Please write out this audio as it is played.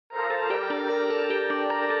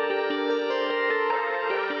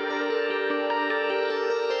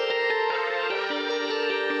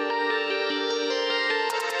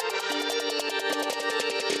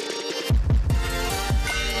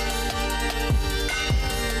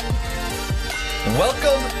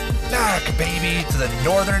Welcome back, baby, to the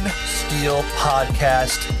Northern Steel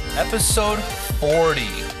Podcast, episode 40.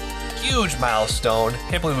 Huge milestone.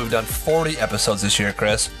 Can't believe we've done 40 episodes this year,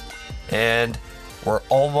 Chris. And we're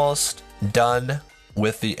almost done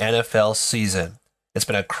with the NFL season. It's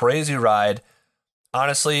been a crazy ride.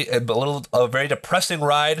 Honestly, a very depressing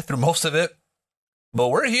ride through most of it. But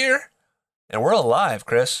we're here, and we're alive,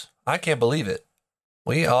 Chris. I can't believe it.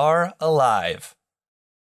 We are alive.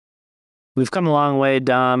 We've come a long way,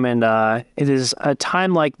 Dom, and it is a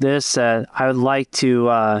time like this that I would like to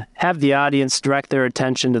have the audience direct their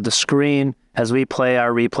attention to the screen as we play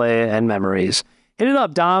our replay and memories. Hit it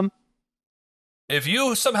up, Dom. If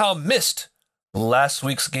you somehow missed last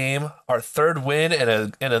week's game, our third win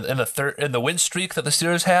in the win streak that the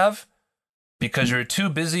Steelers have, because you're too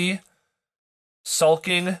busy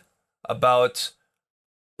sulking about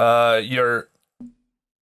your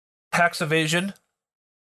tax evasion,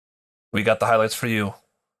 we got the highlights for you.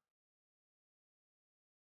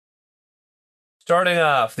 Starting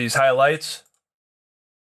off these highlights,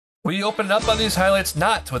 we opened up on these highlights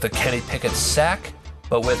not with a Kenny Pickett sack,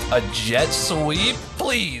 but with a jet sweep.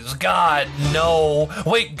 Please, God, no.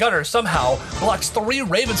 Wait, Gunner somehow blocks 3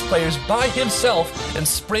 Ravens players by himself and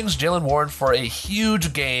springs Jalen Warren for a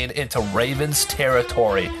huge gain into Ravens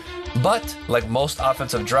territory. But, like most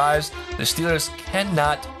offensive drives, the Steelers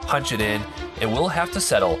cannot punch it in and will have to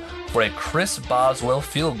settle for a Chris Boswell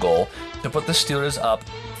field goal to put the Steelers up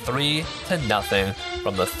 3-0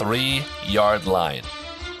 from the 3-yard line.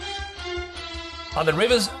 On the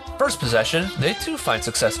Ravens' first possession, they too find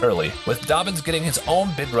success early, with Dobbins getting his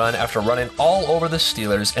own big run after running all over the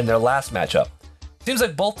Steelers in their last matchup. Seems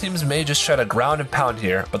like both teams may just try to ground and pound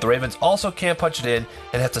here, but the Ravens also can't punch it in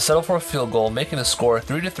and have to settle for a field goal, making the score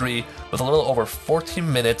 3-3 with a little over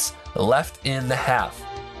 14 minutes left in the half.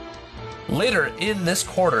 Later in this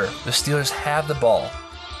quarter, the Steelers have the ball.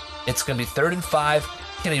 It's going to be 3rd and 5.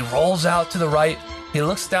 Kenny rolls out to the right. He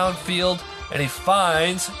looks downfield, and he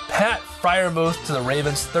finds Pat Freiermuth to the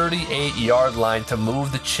Ravens' 38-yard line to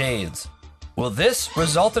move the chains. Will this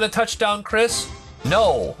result in a touchdown, Chris?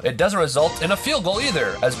 No, it doesn't result in a field goal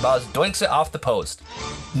either, as Boz doinks it off the post.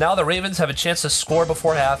 Now the Ravens have a chance to score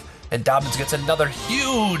before half, and Dobbins gets another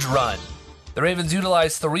huge run. The Ravens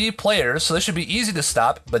utilize 3 players, so this should be easy to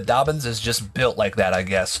stop, but Dobbins is just built like that, I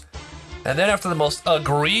guess. And then after the most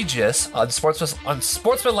egregious,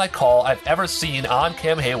 unsportsmanlike call I've ever seen on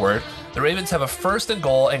Cam Hayward, the Ravens have a 1st and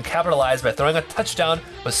goal and capitalize by throwing a touchdown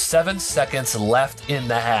with 7 seconds left in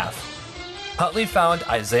the half. Huntley found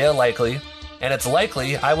Isaiah Likely, and it's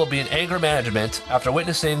likely I will be in anger management after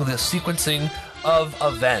witnessing the sequencing of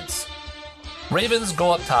events. Ravens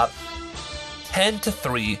go up top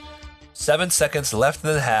 10-3, 7 seconds left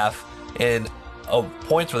in the half, and a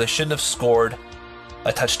point where they shouldn't have scored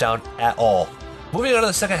a touchdown at all. Moving on to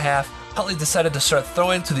the second half, Huntley decided to start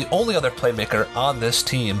throwing to the only other playmaker on this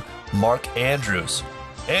team, Mark Andrews.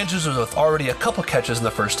 Andrews was with already a couple catches in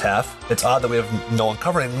the first half. It's odd that we have no one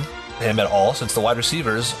covering him at all, since the wide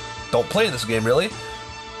receivers don't play in this game, really.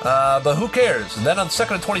 But who cares? And then on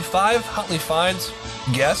 2nd and 25, Huntley finds,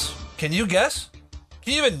 guess? Can you guess?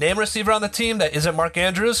 Can you even name a receiver on the team that isn't Mark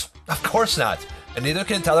Andrews? Of course not. And neither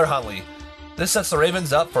can Tyler Huntley. This sets the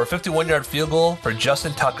Ravens up for a 51-yard field goal for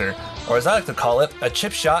Justin Tucker, or as I like to call it, a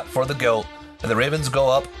chip shot for the GOAT. And the Ravens go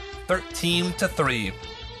up 13-3.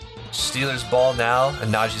 Steelers ball now,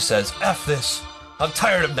 and Najee says, F this. I'm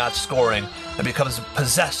tired of not scoring, and becomes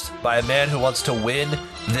possessed by a man who wants to win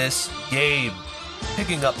this game,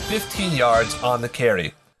 picking up 15 yards on the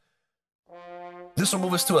carry. This will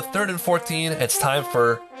move us to a 3rd and 14. It's time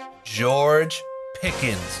for George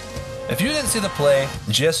Pickens. If you didn't see the play,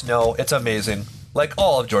 just know it's amazing. Like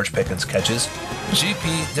all of George Pickens' catches,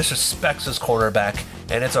 GP disrespects his cornerback,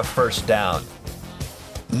 and it's a 1st down.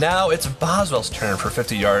 Now it's Boswell's turn for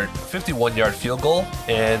 51-yard field goal,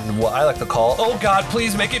 and what I like to call, oh God,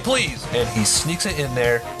 please make it, please! And he sneaks it in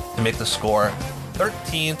there to make the score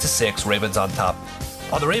 13-6, Ravens on top.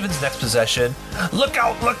 On the Ravens' next possession, look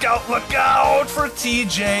out for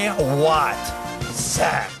TJ Watt.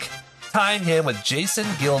 Sack, tying him with Jason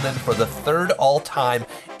Gilden for the 3rd all-time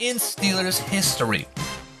in Steelers history.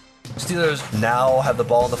 Steelers now have the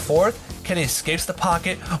ball in the 4th. Kenny escapes the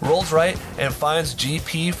pocket, rolls right, and finds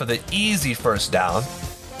GP for the easy 1st down.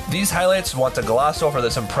 These highlights want to gloss over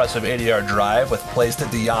this impressive 80-yard drive with plays to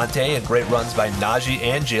Deontay and great runs by Najee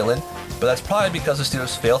and Jalen, but that's probably because the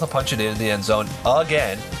Steelers failed to punch it in the end zone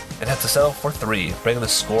again and had to settle for 3, bringing the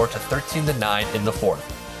score to 13-9 in the 4th.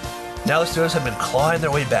 Now the Steelers have been clawing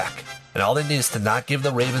their way back, and all they need is to not give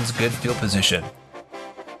the Ravens good field position.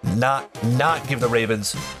 Not give the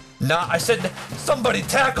Ravens Nah, I said, somebody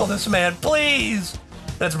tackle this man, please!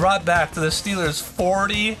 That's brought back to the Steelers'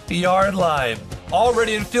 40-yard line.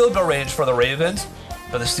 Already in field goal range for the Ravens,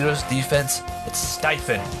 but the Steelers' defense, it's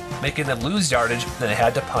stifled, making them lose yardage, and they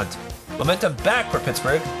had to punt. Momentum back for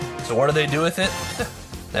Pittsburgh, so what do they do with it?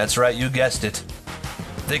 That's right, you guessed it.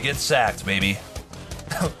 They get sacked, baby.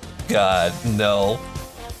 God, no.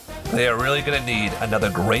 They are really going to need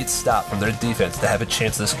another great stop from their defense to have a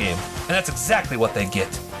chance this game, and that's exactly what they get.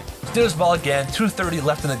 Steelers ball again, 2:30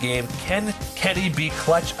 left in the game. Can Kenny be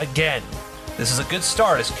clutch again? This is a good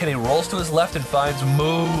start as Kenny rolls to his left and finds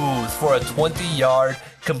Moose for a 20-yard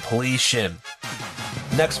completion.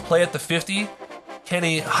 Next play at the 50,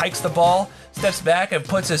 Kenny hikes the ball, steps back, and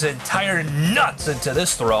puts his entire nuts into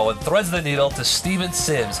this throw and threads the needle to Steven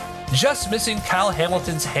Sims, just missing Kyle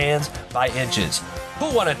Hamilton's hands by inches.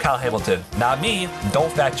 Who wanted Kyle Hamilton? Not me.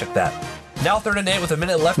 Don't fact check that. Now 3rd and 8 with a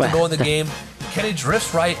minute left to go in the game. Kenny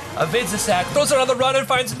drifts right, evades the sack, throws it on the run, and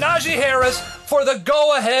finds Najee Harris for the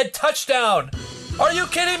go-ahead touchdown. Are you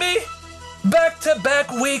kidding me?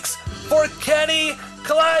 Back-to-back weeks for Kenny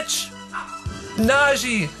Clutch.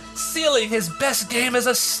 Najee sealing his best game as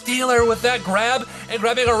a Steeler with that grab and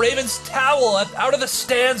grabbing a Ravens towel out of the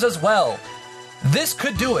stands as well. This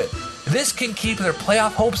could do it. This can keep their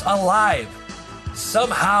playoff hopes alive.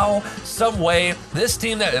 Somehow, some way, this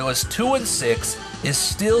team that it was 2-6 is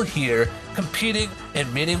still here competing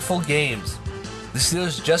in meaningful games. The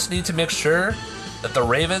Steelers just need to make sure that the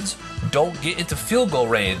Ravens don't get into field goal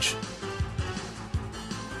range,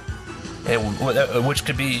 and which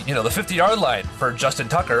could be, the 50-yard line for Justin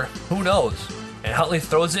Tucker. Who knows? And Huntley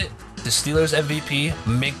throws it to Steelers MVP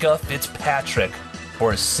Minkah Fitzpatrick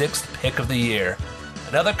for his 6th pick of the year.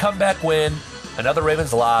 Another comeback win, another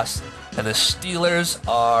Ravens loss, and the Steelers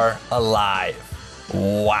are alive.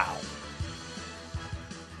 Wow.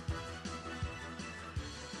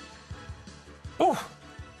 Ooh.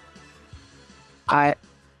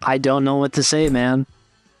 I don't know what to say, man.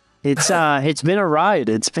 It's been a ride.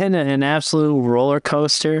 It's been an absolute roller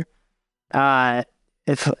coaster.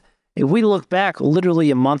 If we look back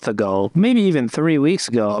literally a month ago, maybe even 3 weeks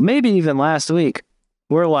ago, maybe even last week,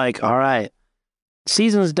 we're like, all right,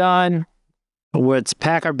 season's done. Let's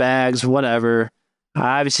pack our bags, whatever.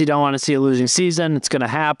 I obviously don't want to see a losing season. It's going to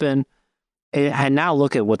happen. And now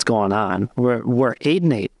look at what's going on. We're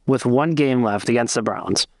 8-8 with one game left against the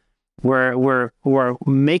Browns. We're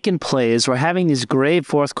making plays. We're having these great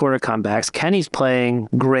fourth quarter comebacks. Kenny's playing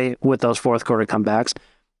great with those fourth quarter comebacks.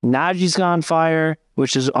 Najee's on fire,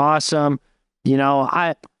 which is awesome.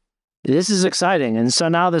 This is exciting. And so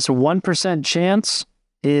now this 1% chance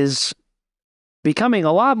is becoming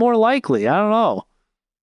a lot more likely. I don't know.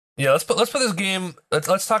 Yeah, let's put this game.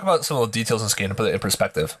 Let's talk about some of the details in this game and put it in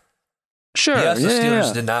perspective. Sure. Yes, the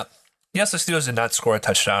Steelers did not. Yes, the Steelers did not score a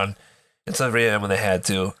touchdown until the very end when they had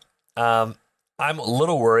to. I'm a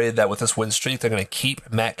little worried that with this win streak, they're going to keep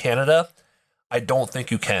Matt Canada. I don't think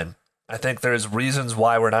you can. I think there's reasons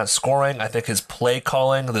why we're not scoring. I think his play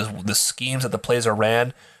calling, the schemes that the plays are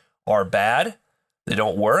ran, are bad. They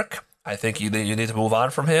don't work. I think you need to move on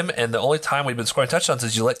from him. And the only time we've been scoring touchdowns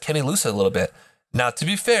is you let Kenny loose a little bit. Now, to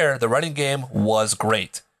be fair, the running game was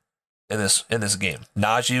great in this game.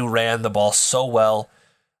 Najee ran the ball so well.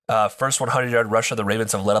 First 100-yard rusher the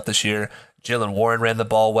Ravens have led up this year. Jalen Warren ran the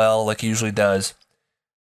ball well, like he usually does.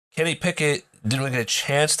 Kenny Pickett didn't really get a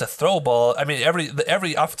chance to throw a ball. I mean,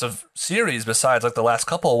 every offensive series besides like the last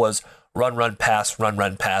couple was run, run, pass, run,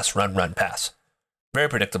 run, pass, run, run, pass. Very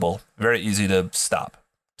predictable, very easy to stop,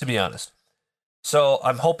 to be honest. So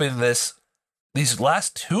I'm hoping these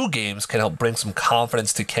last 2 games can help bring some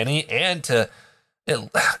confidence to Kenny and to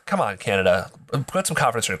come on, Canada, put some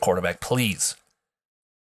confidence in your quarterback, please.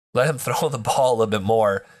 Let him throw the ball a little bit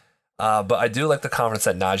more. But I do like the confidence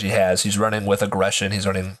that Najee has. He's running with aggression. He's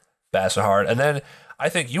running fast and hard. And then I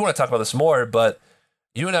think you want to talk about this more, but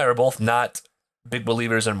you and I are both not big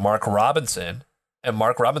believers in Mark Robinson. And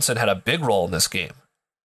Mark Robinson had a big role in this game.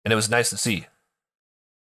 And it was nice to see.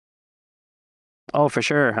 Oh, for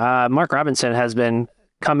sure. Mark Robinson has been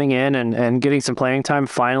coming in and getting some playing time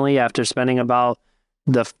finally after spending about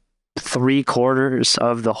the 3/4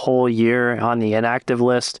 of the whole year on the inactive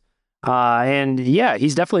list. And yeah,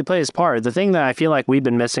 he's definitely played his part. The thing that I feel like we've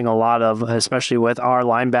been missing a lot of, especially with our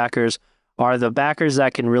linebackers, are the backers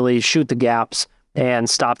that can really shoot the gaps and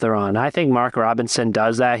stop the run. I think Mark Robinson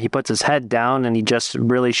does that. He puts his head down and he just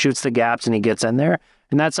really shoots the gaps and he gets in there.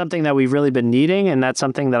 And that's something that we've really been needing. And that's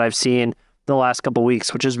something that I've seen the last couple of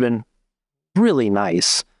weeks, which has been really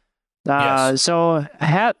nice. Yes. So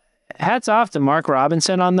hats off to Mark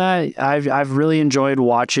Robinson on that. I've really enjoyed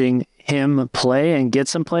watching him play and get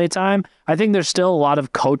some play time. I think there's still a lot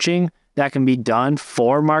of coaching that can be done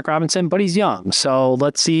for Mark Robinson, but he's young. So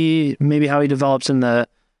let's see maybe how he develops in the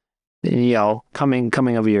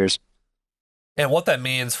coming of years. And what that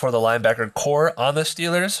means for the linebacker core on the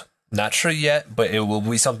Steelers, not sure yet, but it will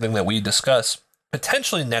be something that we discuss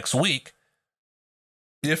potentially next week,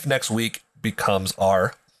 if next week becomes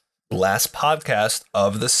our last podcast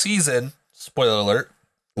of the season. Spoiler alert,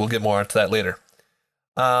 we'll get more into that later.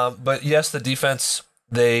 But yes, the defense,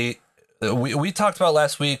 we talked about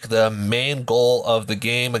last week, the main goal of the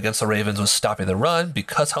game against the Ravens was stopping the run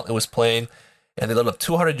because Huntley was playing, and they let up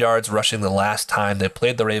 200 yards rushing the last time they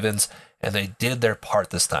played the Ravens, and they did their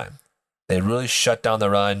part this time. They really shut down the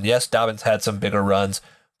run. Yes, Dobbins had some bigger runs,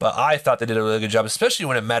 but I thought they did a really good job, especially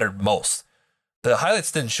when it mattered most. The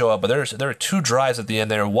highlights didn't show up, but there were two drives at the end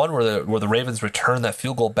there. One where the Ravens returned that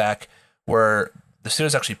field goal back, where the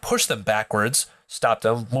Steelers actually pushed them backwards, stopped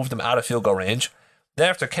them, moved them out of field goal range. Then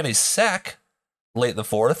after Kenny's sack, late in the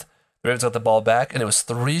fourth, the Ravens got the ball back, and it was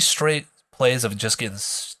 3 straight plays of just getting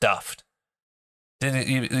stuffed. Didn't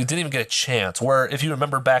even get a chance. Where, if you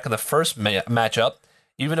remember back in the first matchup,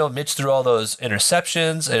 even though Mitch threw all those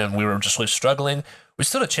interceptions and we were just really struggling, we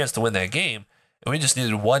still had a chance to win that game. And we just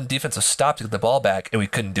needed one defensive stop to get the ball back, and we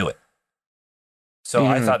couldn't do it. So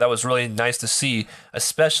I thought that was really nice to see,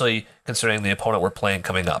 especially considering the opponent we're playing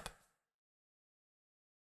coming up.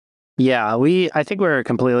 Yeah, I think we're a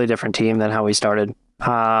completely different team than how we started.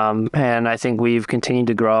 And I think we've continued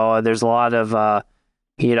to grow. There's a lot of,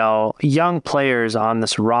 young players on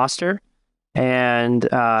this roster, and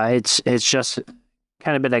it's just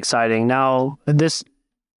kind of been exciting. Now, this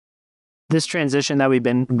transition that we've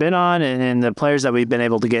been on and the players that we've been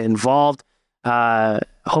able to get involved,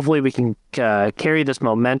 hopefully we can carry this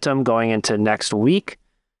momentum going into next week.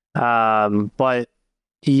 But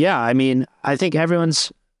yeah, I mean, I think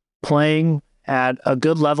everyone's playing at a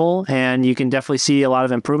good level, and you can definitely see a lot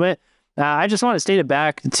of improvement. I just want to state it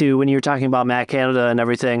back to when you were talking about Matt Canada and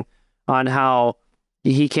everything on how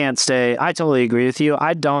he can't stay. I totally agree with you.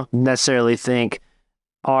 I don't necessarily think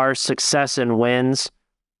our success and wins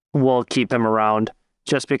will keep him around,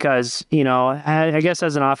 just because, I guess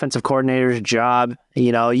as an offensive coordinator's job,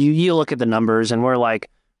 you look at the numbers and we're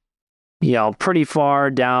like, pretty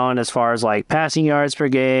far down as far as like passing yards per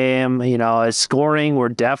game, as scoring, we're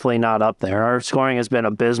definitely not up there. Our scoring has been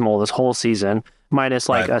abysmal this whole season, minus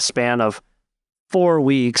like a span of 4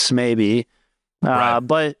 weeks, maybe.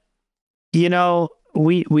 But,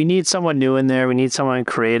 we need someone new in there. We need someone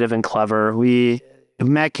creative and clever.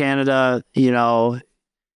 Matt Canada, he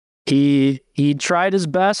tried his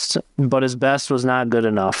best, but his best was not good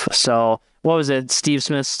enough. So what was it? Steve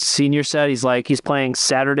Smith Sr. said he's playing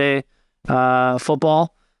Saturday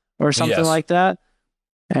football or something like that.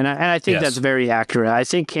 And I think that's very accurate. I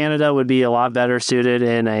think Canada would be a lot better suited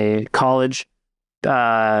in a college,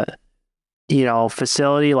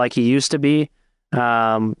 facility like he used to be.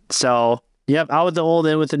 So yep, out with the old,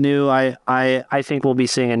 in with the new. I think we'll be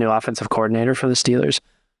seeing a new offensive coordinator for the Steelers.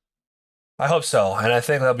 I hope so, and I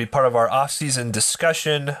think that'll be part of our off-season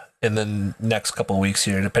discussion in the next couple of weeks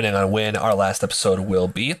here, depending on when our last episode will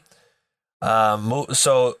be.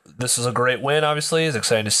 So this is a great win, obviously. It's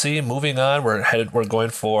exciting to see. Moving on, we're going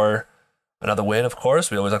for another win, of course.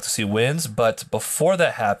 We always like to see wins, but before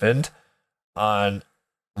that happened, on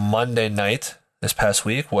Monday night this past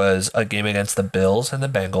week was a game against the Bills and the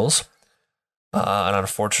Bengals. An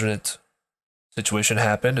unfortunate situation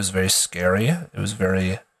happened. It was very scary. It was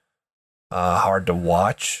very hard to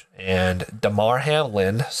watch. And Damar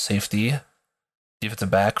Hamlin, safety, defensive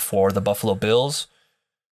back for the Buffalo Bills,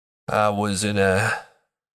 was in a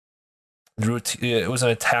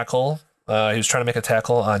tackle. He was trying to make a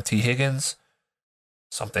tackle on T. Higgins.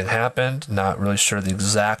 Something happened. Not really sure the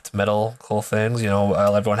exact medical things.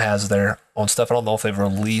 Everyone has their own stuff. I don't know if they've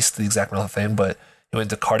released the exact medical thing, but he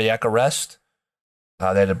went into cardiac arrest. They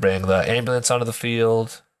had to bring the ambulance onto the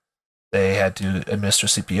field. They had to administer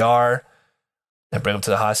CPR and bring him to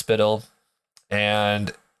the hospital.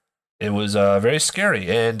 And it was very scary.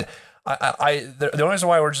 And the only reason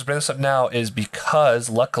why we're just bringing this up now is because,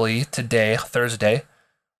 luckily, today, Thursday,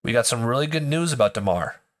 we got some really good news about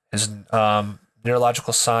Damar. His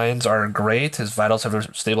neurological signs are great. His vitals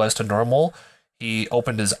have stabilized to normal. He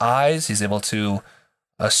opened his eyes. He's able to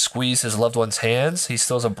squeeze his loved one's hands. He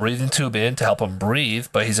still has a breathing tube in to help him breathe,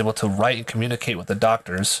 but he's able to write and communicate with the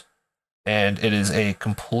doctors. And it is a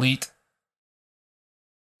complete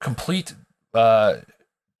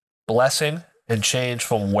blessing and change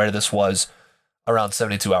from where this was around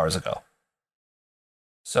 72 hours ago.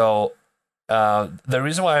 So The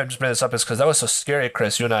reason why I just bring this up is because that was so scary,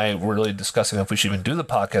 Chris. You and I were really discussing if we should even do the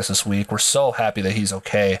podcast this week. We're so happy that he's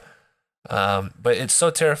okay. But it's so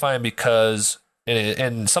terrifying because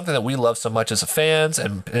in something that we love so much as fans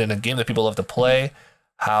and in a game that people love to play,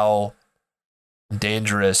 how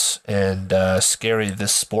dangerous and scary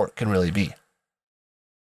this sport can really be.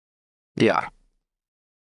 Yeah.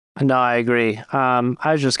 No, I agree.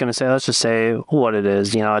 I was just going to say, let's just say what it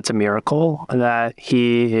is. It's a miracle that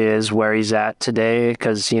he is where he's at today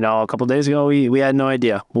because, a couple of days ago, we had no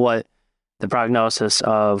idea what the prognosis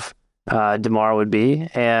of Damar would be.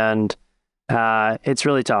 And it's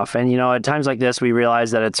really tough. And, at times like this, we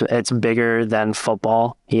realize that it's bigger than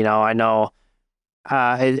football. I know,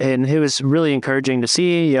 and it was really encouraging to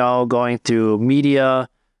see, going through media,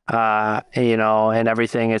 and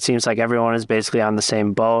everything. It seems like everyone is basically on the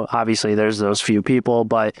same boat. Obviously, there's those few people,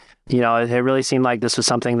 but, it really seemed like this was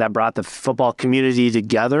something that brought the football community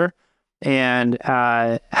together and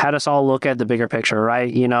had us all look at the bigger picture,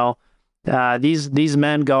 right? These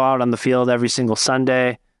men go out on the field every single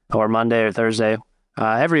Sunday or Monday or Thursday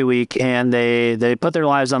every week, and they put their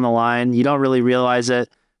lives on the line. You don't really realize it,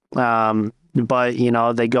 but,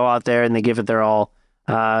 they go out there and they give it their all.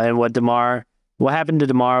 And what happened to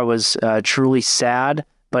Damar was truly sad,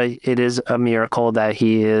 but it is a miracle that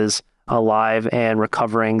he is alive and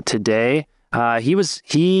recovering today. They had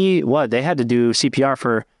to do CPR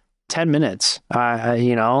for 10 minutes. That's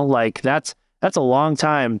a long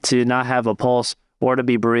time to not have a pulse or to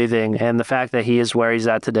be breathing. And the fact that he is where he's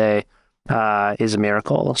at today is a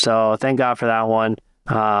miracle. So thank God for that one.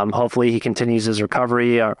 Hopefully he continues his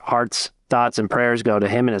recovery. Our hearts, thoughts, and prayers go to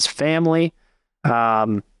him and his family.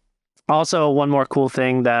 Also, one more cool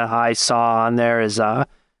thing that I saw on there is,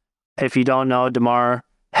 if you don't know, Damar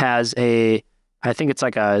has I think it's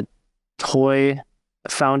like a toy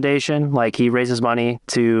foundation. Like he raises money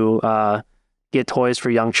to get toys for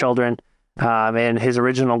young children. And his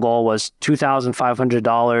original goal was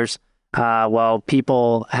 $2,500. Well,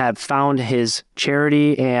 people have found his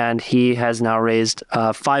charity and he has now raised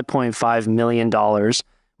 $5.5 million,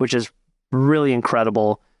 which is really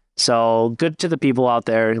incredible. So good to the people out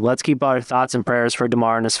there. Let's keep our thoughts and prayers for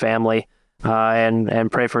Damar and his family,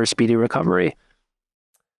 and pray for a speedy recovery.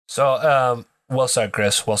 So, well said,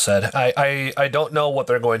 Chris. Well said. I don't know what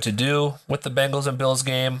they're going to do with the Bengals and Bills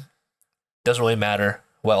game. Doesn't really matter.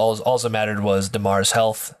 Well, all that mattered was Damar's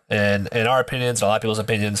health, and in our opinions, a lot of people's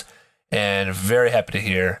opinions, and very happy to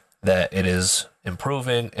hear that it is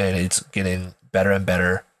improving and it's getting better and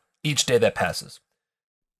better each day that passes.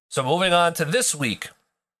 So moving on to this week.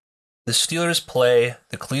 The Steelers play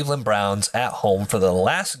the Cleveland Browns at home for the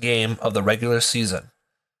last game of the regular season.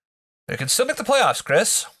 They can still make the playoffs,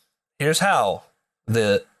 Chris. Here's how.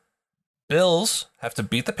 The Bills have to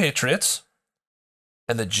beat the Patriots,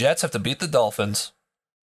 and the Jets have to beat the Dolphins,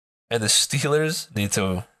 and the Steelers need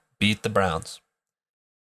to beat the Browns.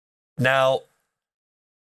 Now,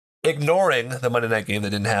 ignoring the Monday night game that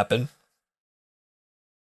didn't happen,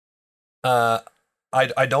 I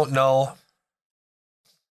don't know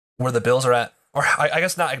where the Bills are at, or I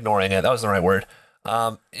guess not ignoring it. That was the right word.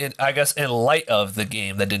 I guess in light of the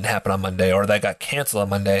game that didn't happen on Monday or that got canceled on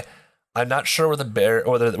Monday, I'm not sure where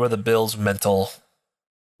the Bills' mental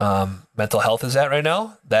health is at right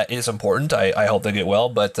now. That is important. I hope they get well,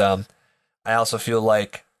 but I also feel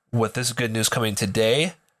like with this good news coming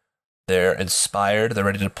today, they're inspired. They're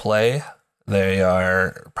ready to play. They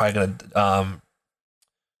are probably going to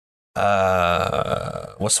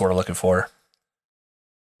what's the word I'm looking for?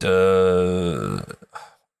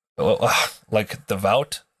 Like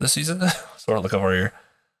devout this season. Sort of looking over here.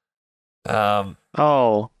 Well,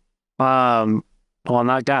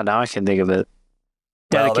 not God. Now I can think of it.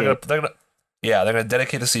 Dedicate. Well, they're gonna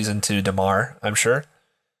dedicate the season to Damar, I'm sure.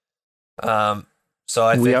 So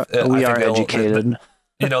I think we are educated.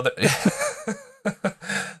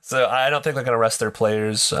 So I don't think they're gonna rest their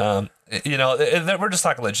players. We're just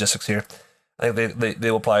talking logistics here. I think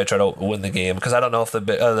they will probably try to win the game because I don't know if the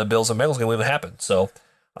Bills and Bengals game will even happen. So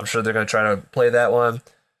I'm sure they're going to try to play that one.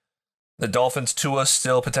 The Dolphins, Tua,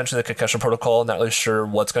 still potentially the concussion protocol. Not really sure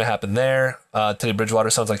what's going to happen there. Teddy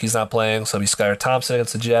Bridgewater sounds like he's not playing, so it'll be Skylar Thompson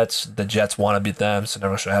against the Jets. The Jets want to beat them, so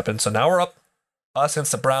never should happen. So now we're up us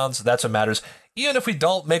against the Browns. That's what matters. Even if we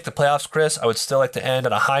don't make the playoffs, Chris, I would still like to end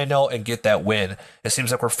on a high note and get that win. It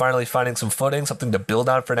seems like we're finally finding some footing, something to build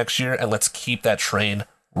on for next year, and let's keep that train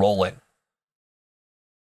rolling.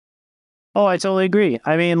 Oh, I totally agree.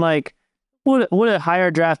 I mean, would a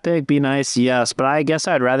higher draft pick be nice? Yes, but I guess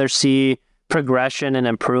I'd rather see progression and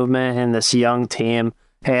improvement in this young team.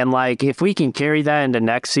 And if we can carry that into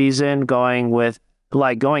next season, going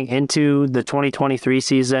into the 2023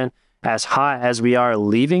 season as hot as we are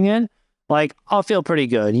leaving it, like, I'll feel pretty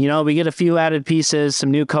good. We get a few added pieces,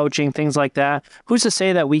 some new coaching, things like that. Who's to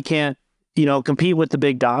say that we can't, compete with the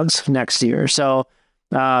big dogs next year? So,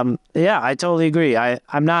 yeah, I totally agree.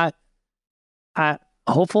 I'm not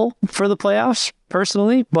hopeful for the playoffs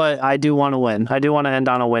personally, but I do want to win. I do want to end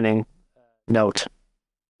on a winning note.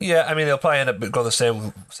 Yeah, I mean, they'll probably end up going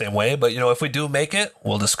the same way. But, if we do make it,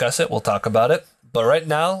 we'll discuss it. We'll talk about it. But right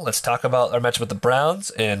now, let's talk about our matchup with the Browns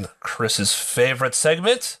and Chris's favorite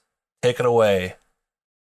segment. Take it away.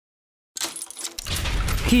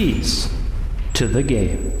 Keys to the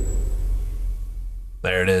game.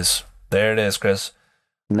 There it is. There it is, Chris.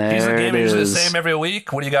 Keys to the game are usually the same every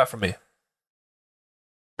week. What do you got for me?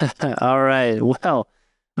 All right. Well,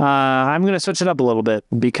 I'm going to switch it up a little bit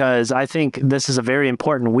because I think this is a very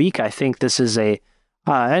important week. I think this is an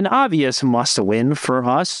obvious must-win for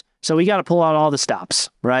us. So we got to pull out all the stops,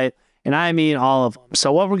 right? And I mean all of them.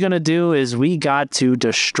 So what we're going to do is we got to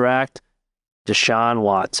distract Deshaun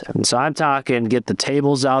Watson. So I'm talking get the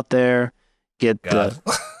tables out there, get God.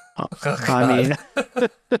 I mean...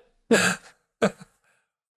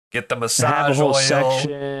 Get the massage have a whole oil.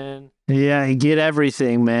 section. Yeah, get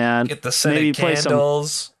everything, man. Get the scented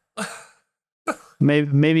candles.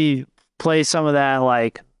 Maybe play some of that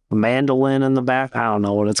like mandolin in the back. I don't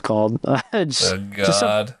know what it's called. Just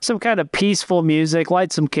some kind of peaceful music.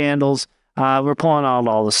 Light some candles. We're pulling out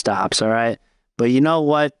all the stops, all right? But you know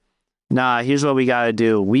what? Here's what we got to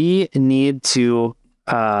do. We need to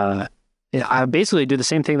basically do the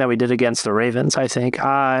same thing that we did against the Ravens, I think.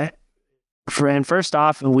 First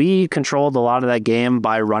off, we controlled a lot of that game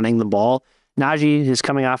by running the ball. Najee is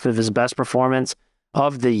coming off of his best performance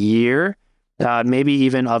of the year, maybe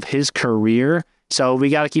even of his career. So we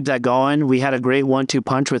got to keep that going. We had a great 1-2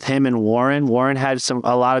 punch with him and Warren. Warren had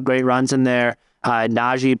a lot of great runs in there.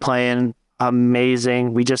 Najee playing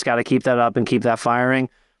amazing. We just got to keep that up and keep that firing.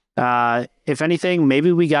 If anything,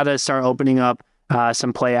 maybe we got to start opening up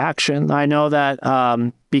some play action. I know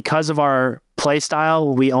that because of our play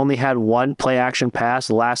style, we only had one play action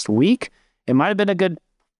pass last week. It might have been a good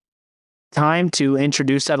time to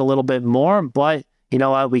introduce that a little bit more, but you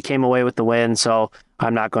know what? We came away with the win, so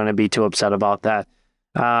I'm not going to be too upset about that.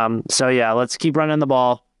 So yeah, let's keep running the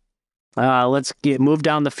ball. Let's move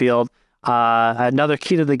down the field. Another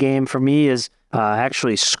key to the game for me is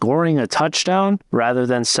actually scoring a touchdown rather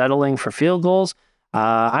than settling for field goals.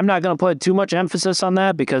 I'm not going to put too much emphasis on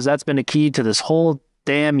that because that's been a key to this whole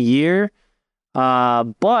damn year.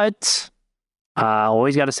 But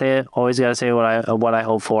always got to say it. Always got to say what I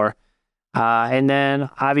hope for. And then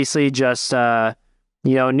obviously just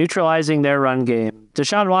neutralizing their run game.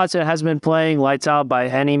 Deshaun Watson has been playing lights out by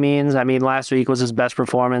any means. I mean, last week was his best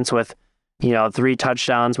performance with 3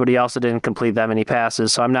 touchdowns, but he also didn't complete that many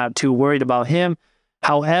passes. So I'm not too worried about him.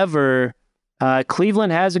 However,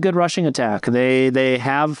 Cleveland has a good rushing attack. They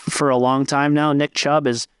have for a long time now. Nick Chubb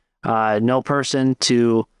is no person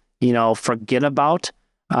to forget about.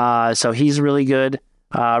 So he's really good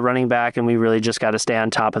running back, and we really just got to stay on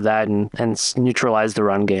top of that and neutralize the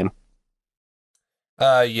run game.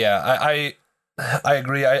 Yeah, I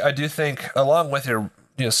agree. I do think, along with your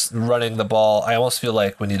just running the ball, I almost feel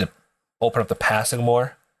like we need to open up the passing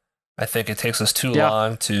more. I think it takes us too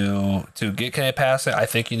long to get Kenny passing. I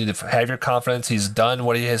think you need to have your confidence. He's done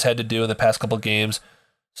what he has had to do in the past couple of games.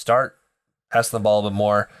 Start passing the ball a bit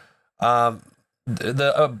more.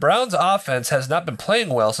 The Browns offense has not been playing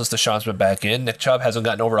well since Deshaun's been back in. Nick Chubb hasn't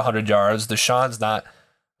gotten over 100 yards. Deshaun's not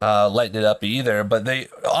lighting it up either. But they,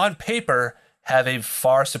 on paper, have a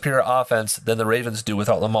far superior offense than the Ravens do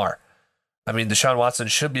without Lamar. I mean, Deshaun Watson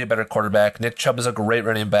should be a better quarterback. Nick Chubb is a great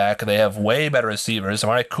running back. They have way better receivers.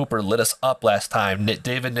 Amari Cooper lit us up last time.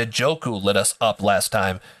 David Njoku lit us up last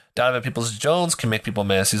time. Donovan Peoples-Jones can make people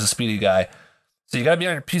miss. He's a speedy guy. So you got to be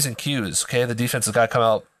on your P's and Q's, okay? The defense has got to come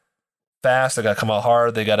out fast. They got to come out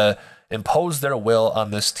hard. They got to impose their will on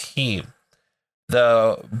this team.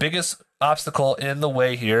 The biggest obstacle in the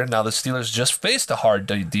way here, now the Steelers just faced a hard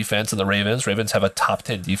defense in the Ravens. Ravens have a top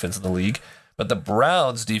 10 defense in the league. But the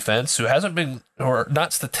Browns defense, who are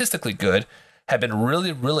not statistically good, have been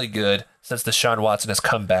really, really good since Deshaun Watson has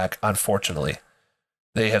come back, unfortunately.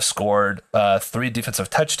 They have scored 3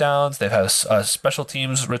 defensive touchdowns. They've had a special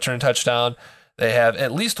teams return touchdown. They have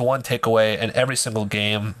at least one takeaway in every single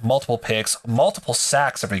game, multiple picks, multiple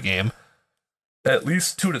sacks every game, at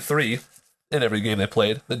least 2 to 3 in every game they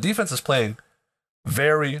played. The defense is playing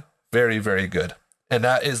very, very, very good. And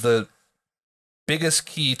that is the biggest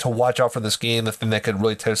key to watch out for this game. The thing that could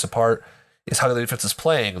really tear us apart is how the defense is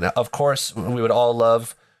playing. Now, of course, we would all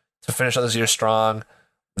love to finish out this year strong,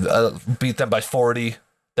 beat them by 40.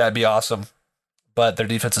 That'd be awesome. but their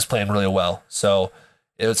defense is playing really well. So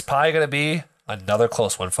it's probably going to be another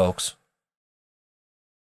close one, folks.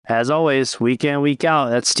 As always, week in, week out,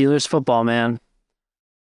 that's Steelers football, man.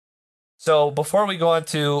 So before we go on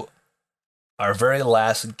to our very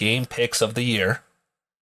last game picks of the year,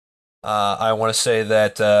 I want to say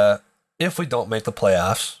that if we don't make the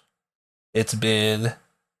playoffs, it's been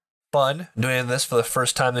fun doing this for the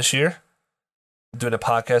first time this year, doing a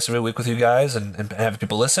podcast every week with you guys and having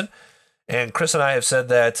people listen. And Chris and I have said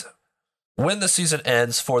that when the season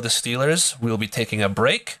ends for the Steelers, we will be taking a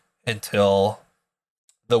break until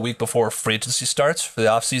the week before free agency starts for the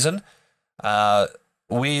offseason.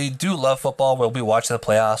 We do love football. We'll be watching the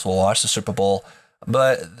playoffs. We'll watch the Super Bowl.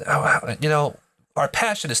 But, our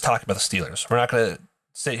passion is talking about the Steelers. We're not going to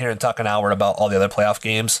sit here and talk an hour about all the other playoff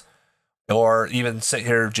games or even sit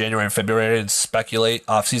here January and February and speculate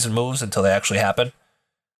off-season moves until they actually happen.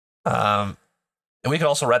 And we can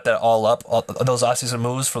also wrap that all up, all those off-season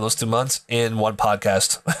moves for those 2 months, in one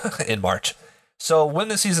podcast in March. So when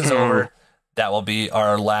the season's over, that will be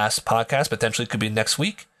our last podcast. Potentially could be next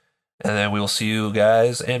week. And then we will see you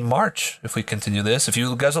guys in March if we continue this. If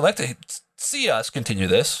you guys would like to see us continue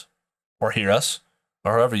this or hear us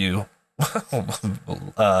or however you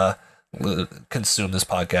consume this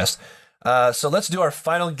podcast. So let's do our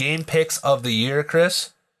final game picks of the year,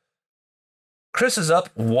 Chris. Chris is up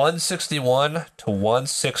 161 to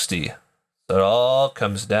 160. So it all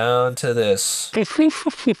comes down to this.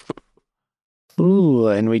 Ooh,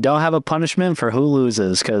 and we don't have a punishment for who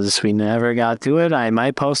loses because we never got to it. I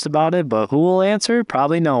might post about it, but who will answer?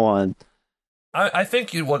 Probably no one. I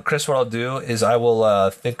think what I'll do is I will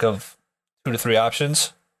think of 2 to 3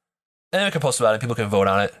 options, and I can post about it. People can vote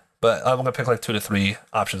on it, but I'm gonna pick like 2 to 3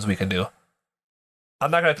 options we can do. I'm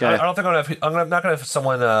not gonna. Okay. I don't think I'm not gonna have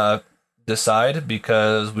someone decide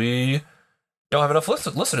because we don't have enough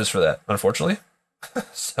listeners for that, unfortunately.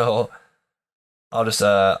 So I'll just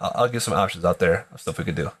I'll give some options out there of stuff we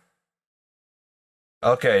could do.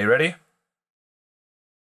 Okay, you ready?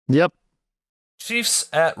 Yep. Chiefs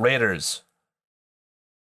at Raiders.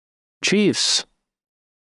 Chiefs.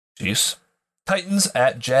 Titans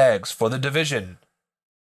at Jags for the division.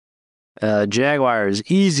 Jaguars.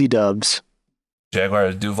 Easy dubs.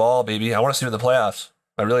 Jaguars. Duval, baby. I want to see them in the playoffs.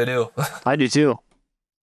 I really do. I do too.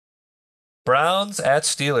 Browns at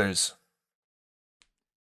Steelers.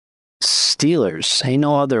 Steelers. Ain't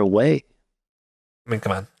no other way. I mean,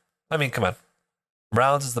 come on.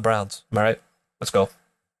 Browns is the Browns. Am I right? Let's go.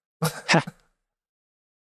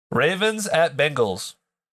 Ravens at Bengals.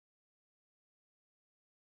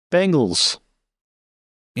 Bengals.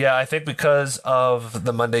 Yeah, I think because of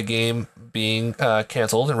the Monday game being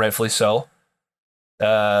canceled, and rightfully so,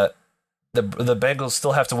 the Bengals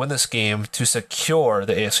still have to win this game to secure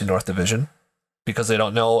the AFC North division because they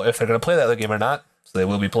don't know if they're going to play that other game or not. So they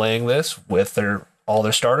will be playing this with all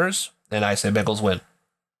their starters, and I say Bengals win.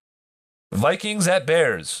 Vikings at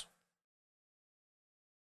Bears.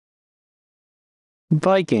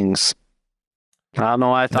 Vikings. I don't know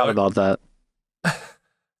why I thought about that.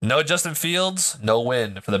 No Justin Fields, no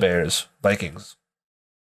win for the Bears. Vikings.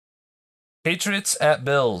 Patriots at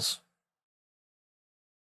Bills.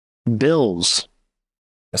 Bills.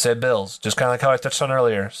 I said Bills, just kind of like how I touched on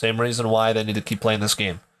earlier. Same reason why they need to keep playing this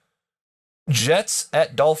game. Jets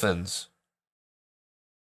at Dolphins.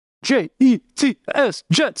 Jets.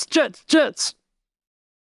 Jets.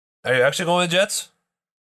 Are you actually going with Jets?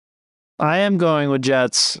 I am going with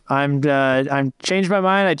Jets. I'm changed my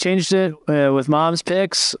mind. I changed it with Mom's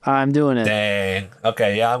picks. I'm doing it. Dang.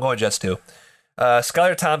 Okay, yeah, I'm going Jets too.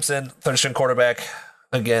 Skylar Thompson, third-string quarterback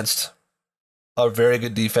against a very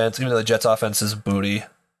good defense. Even though the Jets' offense is booty,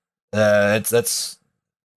 I think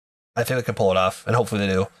they can pull it off, and hopefully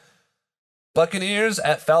they do. Buccaneers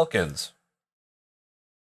at Falcons.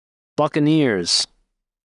 Buccaneers.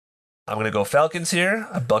 I'm going to go Falcons here.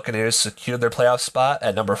 Buccaneers secured their playoff spot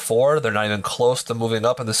at number 4. They're not even close to moving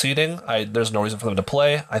up in the seeding. There's no reason for them to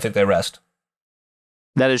play. I think they rest.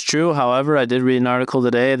 That is true. However, I did read an article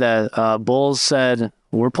today that Bulls said,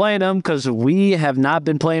 we're playing them because we have not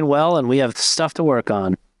been playing well and we have stuff to work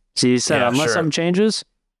on. So you said, unless something changes?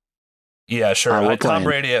 Yeah, sure. Tom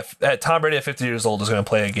Brady at 50 years old is going to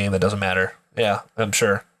play a game that doesn't matter. Yeah, I'm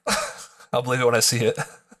sure. I'll believe it when I see it.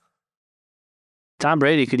 Tom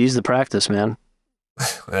Brady could use the practice, man.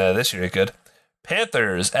 This year he could.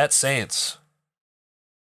 Panthers at Saints.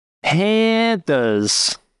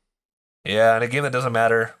 Panthers. Yeah, in a game that doesn't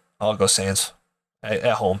matter, I'll go Saints at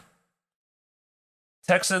home.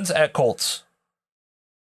 Texans at Colts.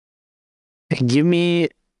 Give me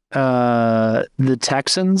the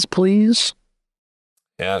Texans, please.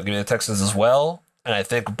 Yeah, give me the Texans as well. And I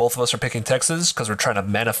think both of us are picking Texans because we're trying to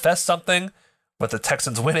manifest something with the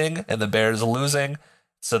Texans winning and the Bears losing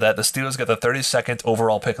so that the Steelers get the 32nd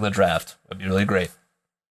overall pick in the draft. Would be really great.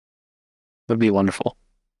 Would be wonderful.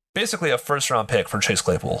 Basically a first-round pick for Chase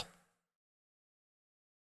Claypool.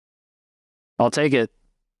 I'll take it.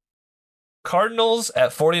 Cardinals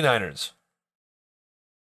at 49ers.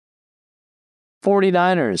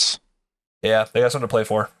 49ers. Yeah, they got something to play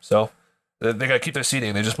for. So they got to keep their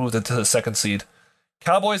seeding. They just moved into the 2nd seed.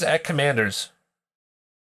 Cowboys at Commanders.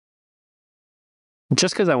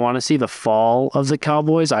 Just because I want to see the fall of the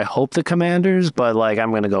Cowboys, I hope the Commanders, but I'm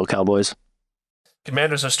going to go Cowboys.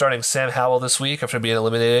 Commanders are starting Sam Howell this week after being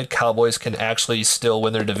eliminated. Cowboys can actually still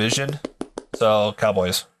win their division. So,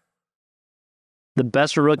 Cowboys. The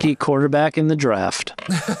best rookie quarterback in the draft.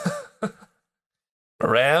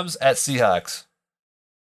 Rams at Seahawks.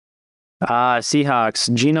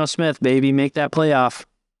 Seahawks. Geno Smith, baby, make that playoff.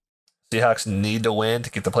 Seahawks need to win to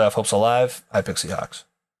keep the playoff hopes alive. I pick Seahawks.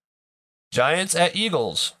 Giants at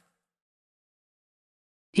Eagles.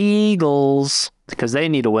 Eagles, because they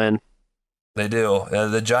need to win. They do.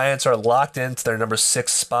 The Giants are locked into their number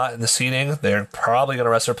 6 spot in the seeding. They're probably going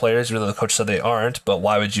to rest their players, even though the coach said they aren't. But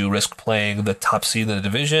why would you risk playing the top seed in the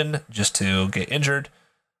division just to get injured?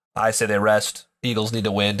 I say they rest. Eagles need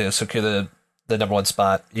to win to secure the number 1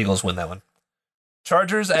 spot. Eagles win that one.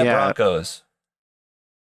 Chargers at Broncos.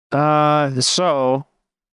 So,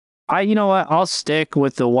 you know what? I'll stick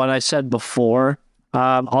with the one I said before.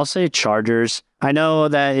 I'll say Chargers. I know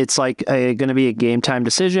that it's going to be a game time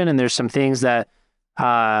decision, and there's some things that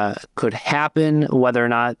could happen, whether or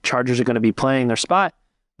not Chargers are going to be playing their spot.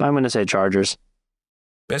 But I'm going to say Chargers.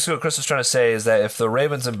 Basically, what Chris is trying to say is that if the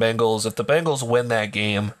Ravens and Bengals, if the Bengals win that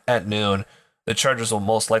game at noon, the Chargers will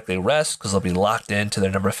most likely rest because they'll be locked into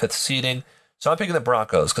their number 5th seeding. So I'm picking the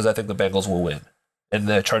Broncos because I think the Bengals will win, and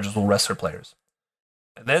the Chargers will rest their players.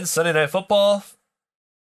 And then Sunday Night Football,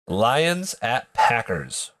 Lions at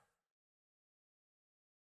Packers.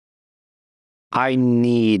 I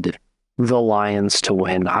need the Lions to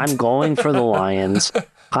win. I'm going for the Lions.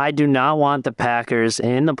 I do not want the Packers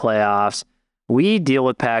in the playoffs. We deal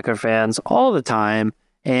with Packer fans all the time,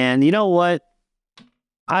 and you know what?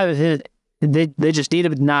 They just need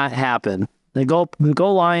it to not happen. They go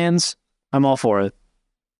Lions. I'm all for it.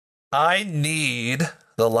 I need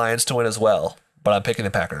the Lions to win as well, but I'm picking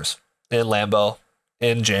the Packers in Lambeau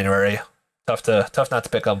in January. Tough not to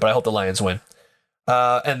pick them, but I hope the Lions win.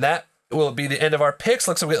 And that will be the end of our picks.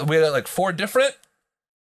 Looks like we got 4 different.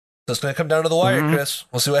 So it's going to come down to the wire, Chris.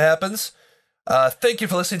 We'll see what happens. Thank you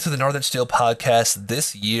for listening to the Northern Steel podcast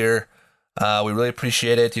this year. We really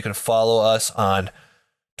appreciate it. You can follow us on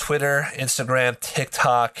Twitter, Instagram,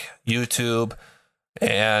 TikTok, YouTube,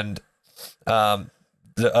 and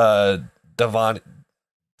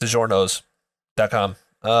DeJournos.com.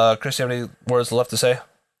 Chris, you have any words left to say?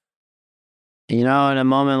 In a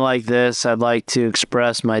moment like this, I'd like to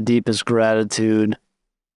express my deepest gratitude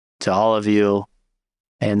to all of you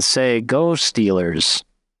and say, go Steelers.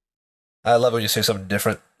 I love when you say something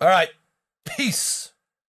different. All right. Peace.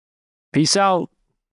 Peace out.